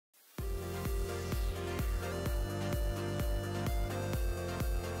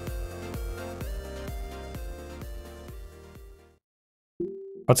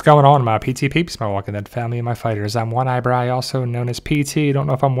What's going on, my PT peeps, my Walking Dead family, and my fighters? I'm One Eyebrow, also known as PT. Don't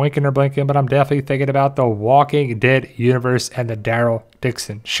know if I'm winking or blinking, but I'm definitely thinking about the Walking Dead universe and the Daryl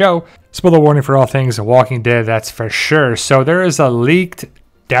Dixon show. Spoiler warning for all things Walking Dead, that's for sure. So there is a leaked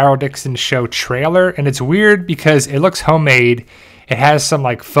Daryl Dixon show trailer, and it's weird because it looks homemade. It has some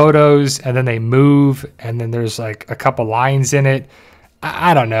like photos, and then they move, and then there's like a couple lines in it.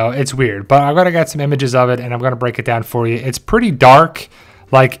 I don't know. It's weird, but I'm going to get some images of it, and I'm going to break it down for you. It's pretty dark.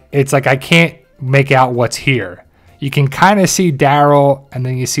 It's like I can't make out what's here. You can kind of see Daryl, and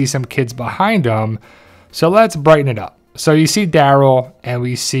then you see some kids behind him. So let's brighten it up. So you see Daryl, and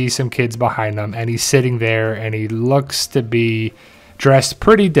we see some kids behind him, and he's sitting there, and he looks to be dressed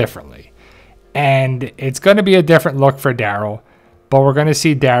pretty differently. And it's going to be a different look for Daryl, but we're going to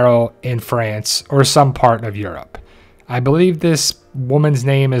see Daryl in France or some part of Europe. I believe this woman's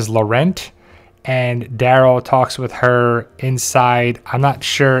name is Laurent. And Daryl talks with her inside. I'm not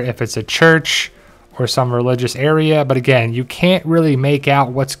sure if it's a church or some religious area, but again, you can't really make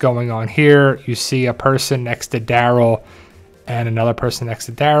out what's going on here. You see a person next to Daryl and another person next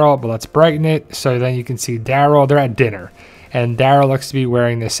to Daryl, but let's brighten it so then you can see Daryl. They're at dinner, and Daryl looks to be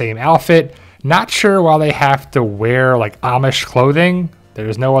wearing the same outfit. Not sure why they have to wear like Amish clothing.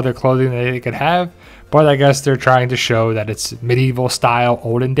 There's no other clothing that they could have. But I guess they're trying to show that it's medieval style,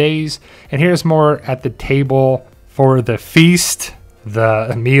 olden days. And here's more at the table for the feast,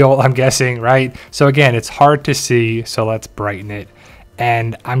 the meal, I'm guessing, right? So again, it's hard to see, so let's brighten it.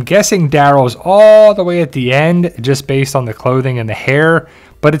 And I'm guessing Daryl's all the way at the end, just based on the clothing and the hair.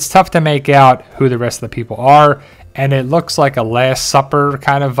 But it's tough to make out who the rest of the people are. And it looks like a Last Supper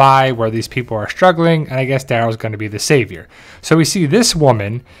kind of vibe where these people are struggling, and I guess Daryl's going to be the savior. So we see this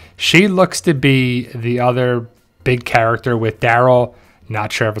woman. She looks to be the other big character with Daryl.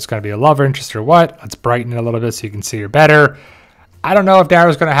 Not sure if it's going to be a love interest or what. Let's brighten it a little bit so you can see her better. I don't know if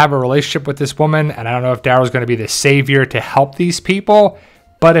Daryl's going to have a relationship with this woman, and I don't know if Daryl's going to be the savior to help these people.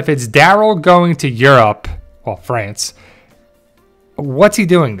 But if it's Daryl going to Europe, well, France, what's he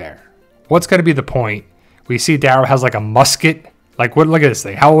doing there? What's going to be the point? We see Daryl has like a musket. Like, what? Look at this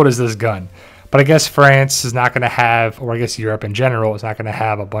thing. How old is this gun? But I guess France is not going to have, or I guess Europe in general is not going to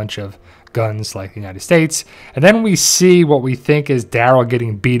have a bunch of guns like the United States. And then we see what we think is Daryl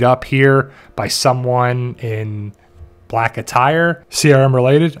getting beat up here by someone in black attire. CRM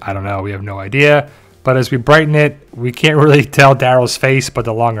related? I don't know. We have no idea. But as we brighten it, we can't really tell Daryl's face, but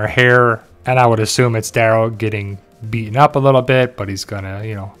the longer hair. And I would assume it's Daryl getting beaten up a little bit, but he's going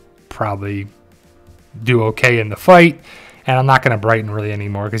to, probably do okay in the fight. And I'm not going to brighten really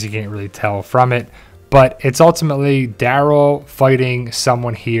anymore because you can't really tell from it. But it's ultimately Daryl fighting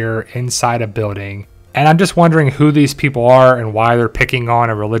someone here inside a building. And I'm just wondering who these people are and why they're picking on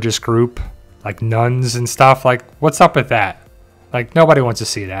a religious group like nuns and stuff. Like, what's up with that? Like, nobody wants to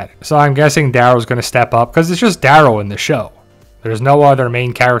see that. So I'm guessing Daryl's going to step up because it's just Daryl in the show. There's no other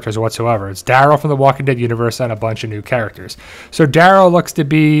main characters whatsoever. It's Daryl from the Walking Dead universe and a bunch of new characters. So Daryl looks to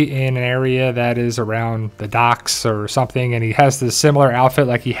be in an area that is around the docks or something, and he has this similar outfit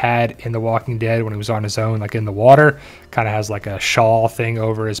like he had in The Walking Dead when he was on his own, like in the water. Kind of has like a shawl thing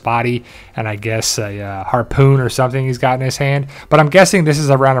over his body, and I guess a harpoon or something he's got in his hand. But I'm guessing this is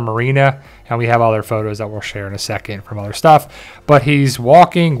around a marina, and we have other photos that we'll share in a second from other stuff. But he's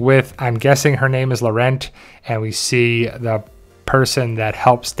walking with, I'm guessing her name is Laurent, and we see the person that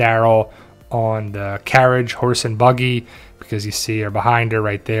helps Daryl on the carriage, horse and buggy, because you see her behind her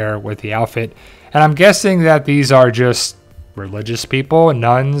right there with the outfit. And I'm guessing that these are just religious people,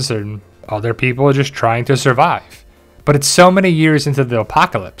 nuns, and other people just trying to survive. But it's so many years into the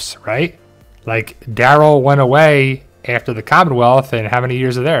apocalypse, right? Like, Daryl went away after the Commonwealth, and how many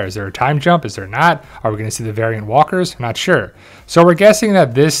years are there? Is there a time jump? Is there not? Are we going to see the variant walkers? I'm not sure. So we're guessing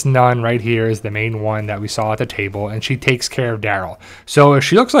that this nun right here is the main one that we saw at the table, and she takes care of Daryl. So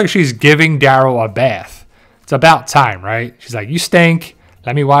she looks like she's giving Daryl a bath. It's about time, right? She's like, you stink.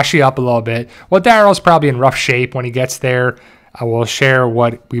 Let me wash you up a little bit. Well, Daryl's probably in rough shape when he gets there. I will share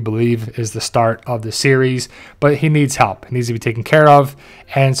what we believe is the start of the series, but he needs help. He needs to be taken care of.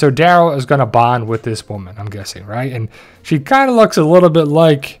 And so Daryl is going to bond with this woman, I'm guessing, right? And she kind of looks a little bit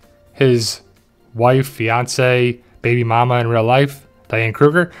like his wife, fiance, baby mama in real life, Diane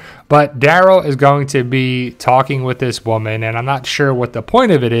Kruger. But Daryl is going to be talking with this woman, and I'm not sure what the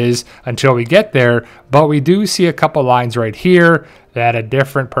point of it is until we get there, but we do see a couple lines right here that a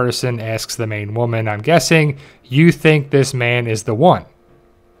different person asks the main woman, I'm guessing, you think this man is the one?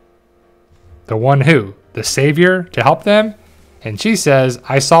 The one who? The savior to help them? And she says,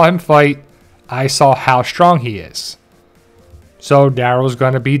 I saw him fight. I saw how strong he is. So Daryl's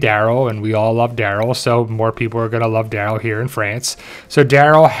going to be Daryl, and we all love Daryl, so more people are going to love Daryl here in France. So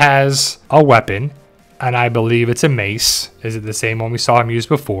Daryl has a weapon, and I believe it's a mace. Is it the same one we saw him use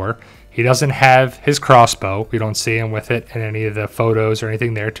before? He doesn't have his crossbow. We don't see him with it in any of the photos or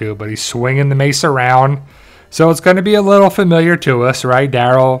anything there too, but he's swinging the mace around. So it's going to be a little familiar to us, right?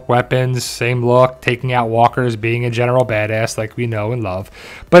 Daryl, weapons, same look, taking out walkers, being a general badass like we know and love.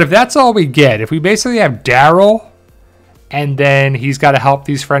 But if that's all we get, if we basically have Daryl and then he's got to help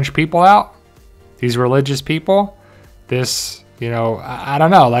these French people out, these religious people, this, you know, I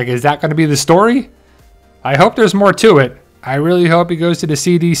don't know. Like, is that going to be the story? I hope there's more to it. I really hope he goes to the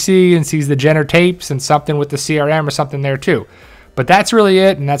CDC and sees the Jenner tapes and something with the CRM or something there too. But that's really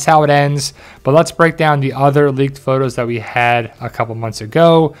it, and that's how it ends. But let's break down the other leaked photos that we had a couple months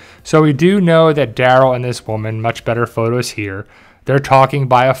ago. So we do know that Daryl and this woman, much better photos here, they're talking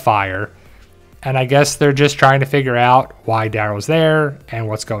by a fire. And I guess they're just trying to figure out why Daryl's there and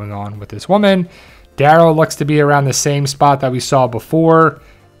what's going on with this woman. Daryl looks to be around the same spot that we saw before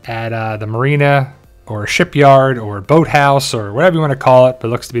at the marina, or a shipyard, or a boathouse, or whatever you want to call it, but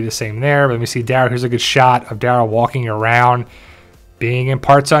it looks to be the same there. But let me see Daryl. Here's a good shot of Daryl walking around, being in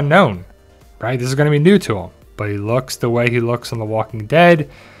parts unknown, right? This is going to be new to him, but he looks the way he looks on The Walking Dead.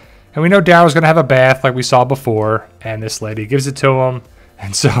 And we know Daryl's going to have a bath like we saw before, and this lady gives it to him.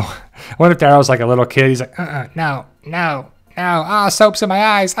 And so, what if Daryl's like a little kid? He's like, no, soap's in my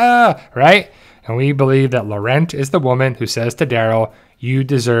eyes, right? And we believe that Laurent is the woman who says to Daryl, you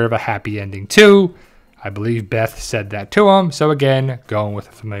deserve a happy ending too. I believe Beth said that to him. So again, going with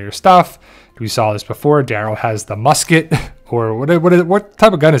the familiar stuff. We saw this before. Daryl has the musket, or what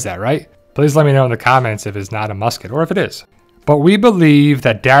type of gun is that, right? Please let me know in the comments if it's not a musket or if it is. But we believe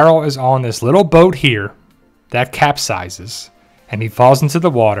that Daryl is on this little boat here that capsizes, and he falls into the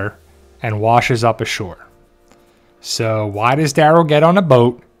water and washes up ashore. So why does Daryl get on a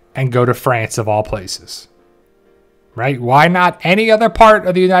boat and go to France of all places? Right? Why not any other part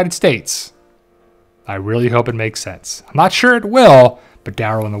of the United States? I really hope it makes sense. I'm not sure it will, but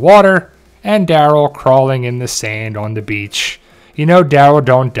Daryl in the water and Daryl crawling in the sand on the beach. You know, Daryl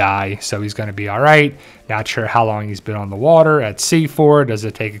don't die, so he's going to be all right. Not sure how long he's been on the water at sea for. Does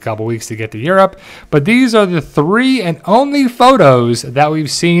it take a couple weeks to get to Europe? But these are the 3 and only photos that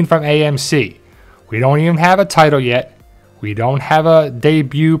we've seen from AMC. We don't even have a title yet. We don't have a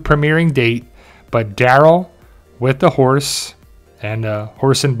debut premiering date, but Daryl with the horse and a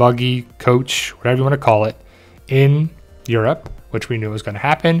horse and buggy coach, whatever you want to call it, in Europe, which we knew was going to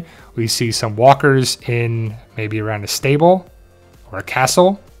happen. We see some walkers in maybe around a stable or a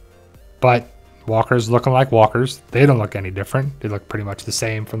castle, but walkers looking like walkers. They don't look any different. They look pretty much the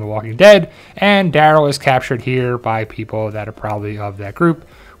same from The Walking Dead. And Daryl is captured here by people that are probably of that group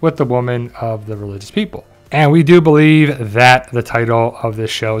with the woman of the religious people. And we do believe that the title of this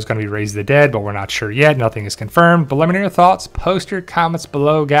show is going to be Raise the Dead, but we're not sure yet. Nothing is confirmed. But let me know your thoughts. Post your comments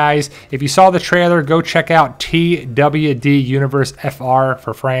below, guys. If you saw the trailer, go check out TWD Universe FR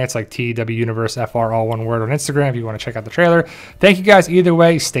for France, like TW Universe FR, all one word, on Instagram if you want to check out the trailer. Thank you guys either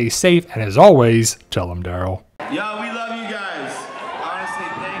way. Stay safe. And as always, tell them Daryl. Yo, we love